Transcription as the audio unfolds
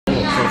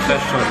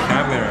professional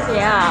camera.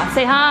 Yeah.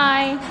 Say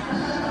hi.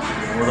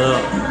 What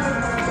up?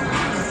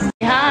 Say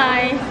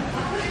hi.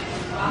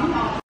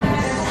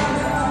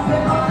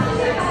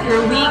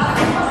 You're weak.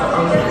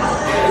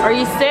 Are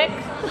you sick?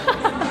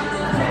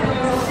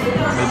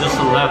 It's just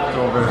a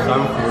leftover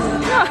some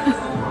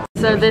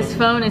food. So this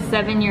phone is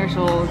 7 years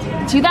old.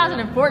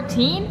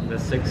 2014? The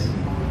 6.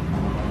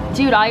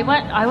 Dude, I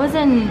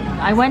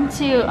went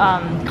to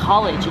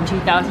college in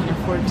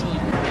 2014.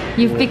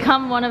 You've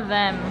become one of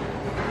them.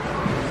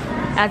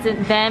 As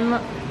in them,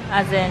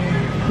 as in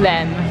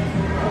them.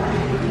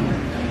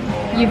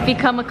 You've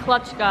become a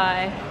clutch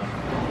guy.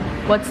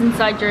 What's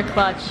inside your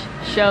clutch?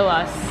 Show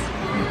us.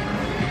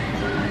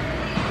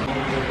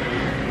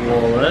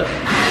 Wallet.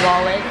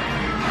 Wallet.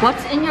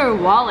 What's in your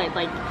wallet?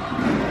 Like,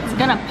 it's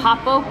gonna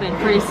pop open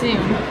pretty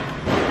soon.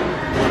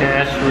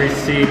 Cash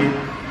receipt.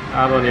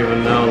 I don't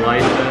even know.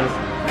 License.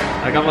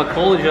 I got my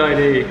college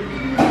ID.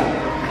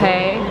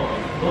 Okay.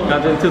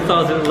 Got it in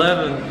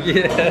 2011.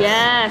 Yes.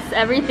 Yes,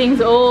 everything's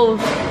old.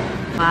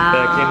 Wow.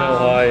 Back in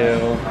Ohio.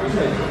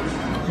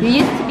 You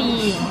used to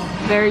be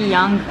very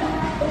young.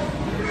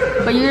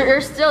 But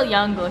you're still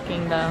young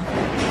looking though.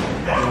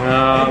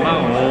 No, I'm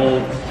not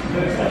old.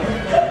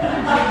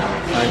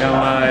 I got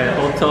my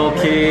hotel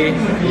key.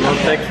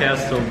 Lotte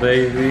Castle,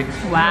 baby.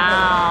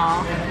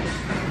 Wow.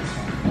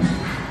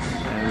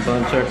 And a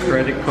bunch of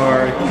credit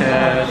card,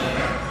 cash.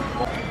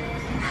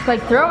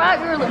 Like, throw out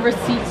your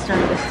receipts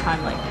during this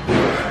time. Like,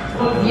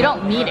 you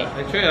don't need it.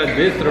 Actually, I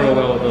did throw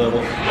out the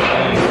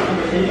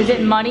thing. Is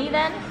it money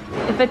then?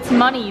 If it's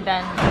money,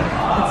 then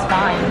it's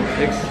fine.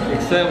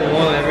 Except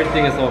one,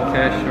 everything is all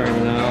cash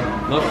right now.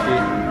 Lucky.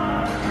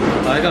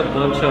 I got a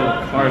bunch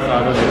of cards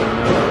I don't even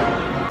know.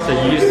 It's a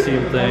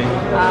U-SIM thing.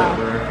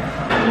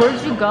 Wow.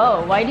 Where'd you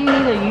go? Why do you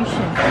need a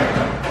U-SIM?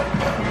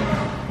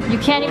 You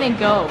can't even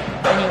go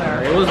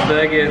anywhere. It was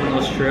back in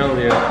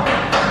Australia.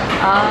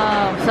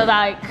 Oh, so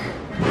like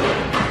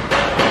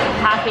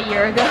half a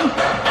year ago?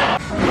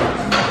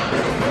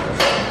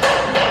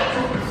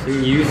 See,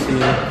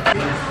 U-SIM.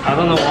 I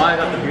don't know why I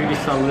got the beauty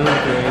salon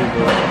thing,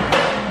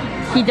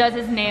 but... He does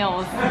his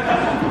nails.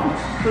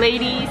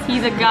 Ladies,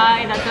 he's a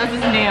guy that does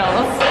his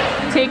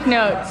nails. Take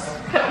notes.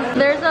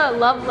 There's a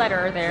love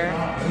letter there.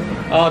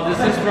 Oh, this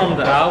is from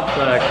the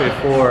Outback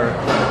before.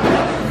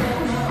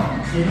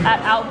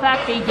 At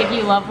Outback, they give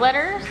you love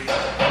letters?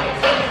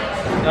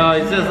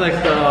 It says like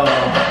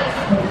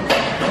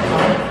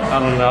I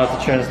don't know how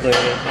to translate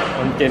it.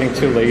 I'm getting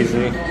too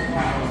lazy.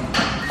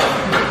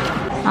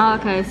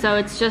 Okay, so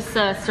it's just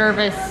a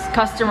service,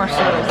 customer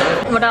service.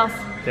 What else?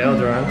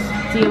 Deodorant.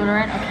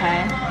 Deodorant,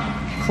 okay.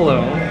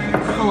 Cologne.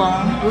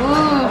 Cologne.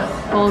 Ooh,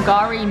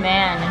 Bulgari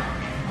man.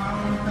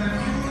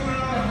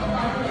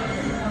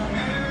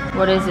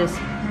 What is this?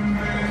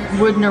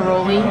 Wood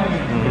neroli.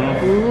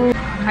 Ooh.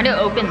 How do you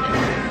open this?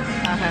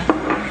 Okay.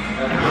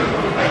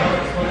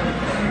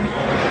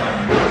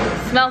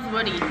 Smells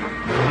woody.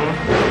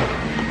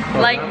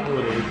 Like,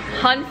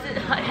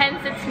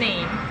 hence its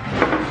name.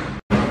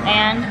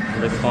 And?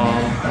 Lip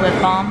balm.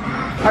 Lip balm.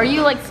 Are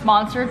you like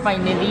sponsored by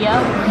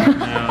Nivea? No.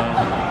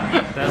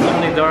 That's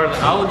only dark.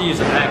 I would use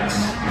X,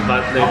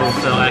 but they don't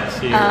sell X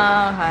here.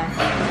 Oh, okay.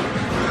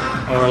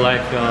 Or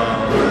like,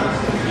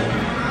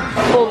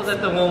 what was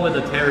that the one with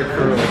the Terry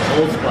Crew?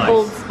 Old Spice.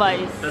 Old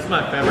Spice. That's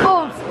my favorite.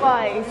 Old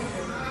Spice.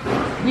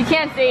 You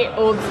can't say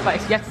Old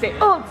Spice, you have to say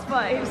Old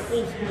Spice.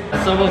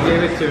 Someone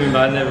gave it to me,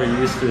 but I never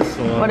used this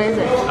one. What is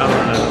it? I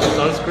don't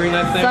know. Sunscreen,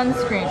 I think?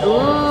 Sunscreen.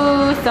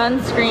 Ooh,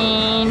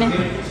 sunscreen.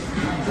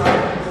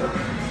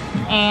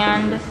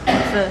 And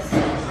what's this?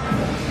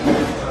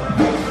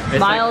 It's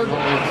Mild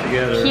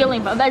like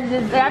healing.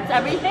 That's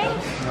everything?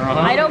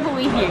 I don't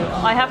believe you.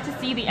 I have to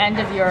see the end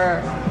of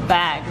your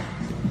bag.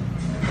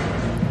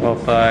 Well,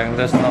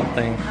 there's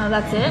nothing. Oh,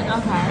 that's it?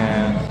 Okay.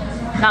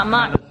 Yeah. Not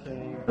much.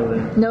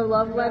 No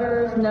love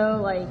letters, no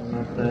like,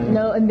 nothing.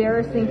 No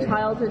embarrassing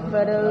childhood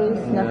photos,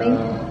 nothing?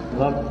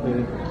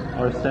 Luckily,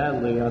 or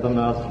sadly, I don't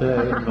know how to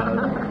say, but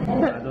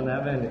I don't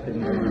have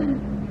anything.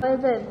 What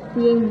is it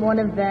being one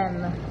of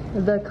them,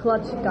 the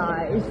clutch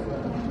guys?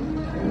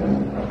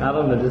 I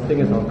don't know, this thing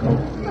is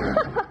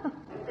uncomfortable.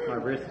 My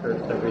wrist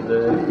hurts every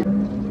day.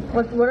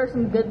 What are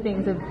some good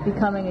things of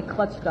becoming a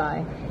clutch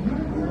guy?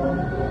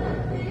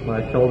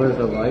 My shoulders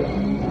are light.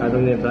 I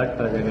don't need a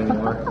backpack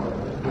anymore.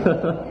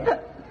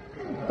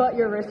 But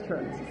your wrist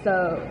hurts,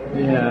 so...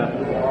 Yeah.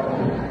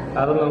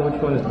 I don't know which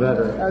one is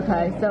better.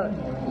 Okay, so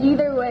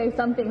either way,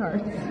 something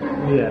hurts.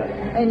 Yeah.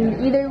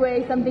 And either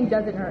way, something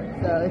doesn't hurt,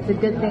 so it's a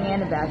good thing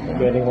and a bad thing.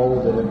 Getting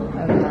older.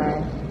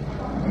 Okay.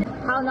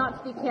 How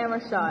not to be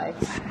camera shy?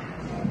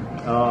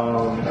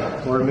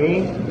 For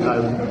me,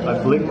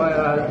 I blink my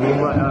eyes, move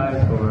my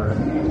eyes, or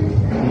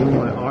move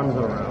my arms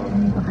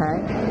around. Okay.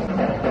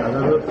 I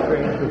don't look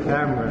straight into the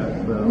camera,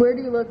 so... Where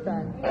do you look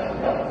then?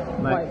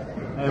 Like,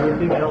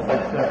 everything else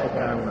except the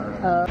camera.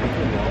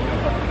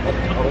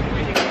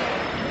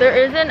 There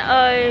isn't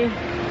a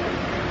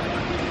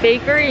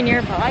bakery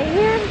nearby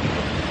here?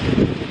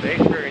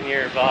 Bakery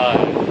nearby.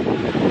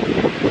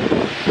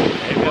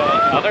 Maybe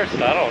others,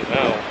 I don't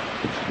know.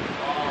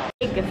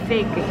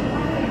 Fake.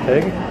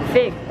 Fig?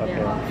 Fig. Okay.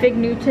 Yeah. Fig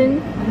Newton.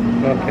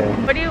 Okay.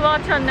 What do you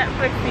watch on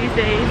Netflix these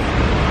days?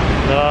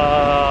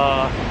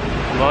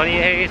 Money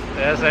Heist,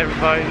 as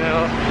everybody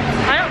knows.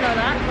 I don't know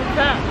that. What's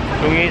that?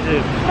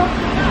 종이집.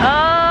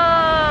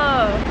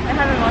 Oh, I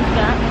haven't watched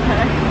that.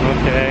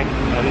 Okay.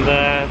 And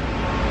then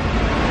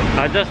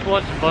I just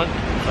watched a bunch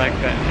like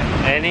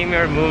anime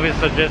or movies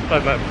suggested by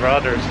my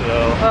brother,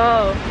 so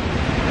Oh,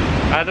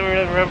 I don't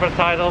really remember the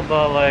title,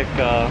 but like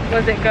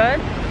was it good?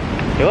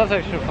 it was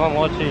actually fun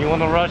watching. You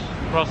wanna rush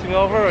crossing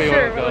over or you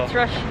Sure, wanna go? let's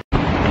rush.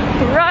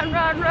 Run,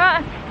 run,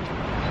 run!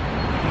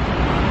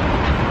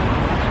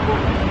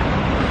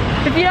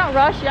 If you don't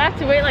rush, you have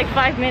to wait like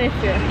 5 minutes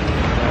here.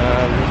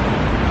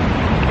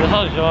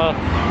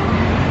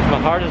 My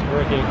heart is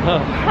breaking.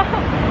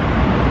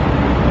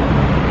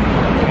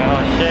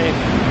 Oh, shame.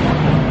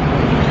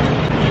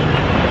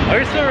 Are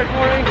you still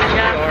recording?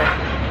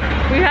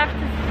 Yeah. We have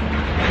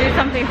to do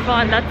something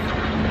fun.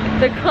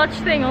 The clutch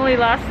thing only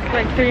lasts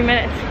like 3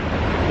 minutes.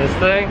 This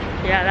thing?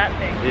 Yeah, that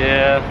thing.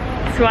 Yeah.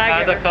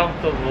 Swagger. Kinda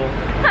comfortable,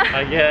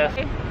 I guess.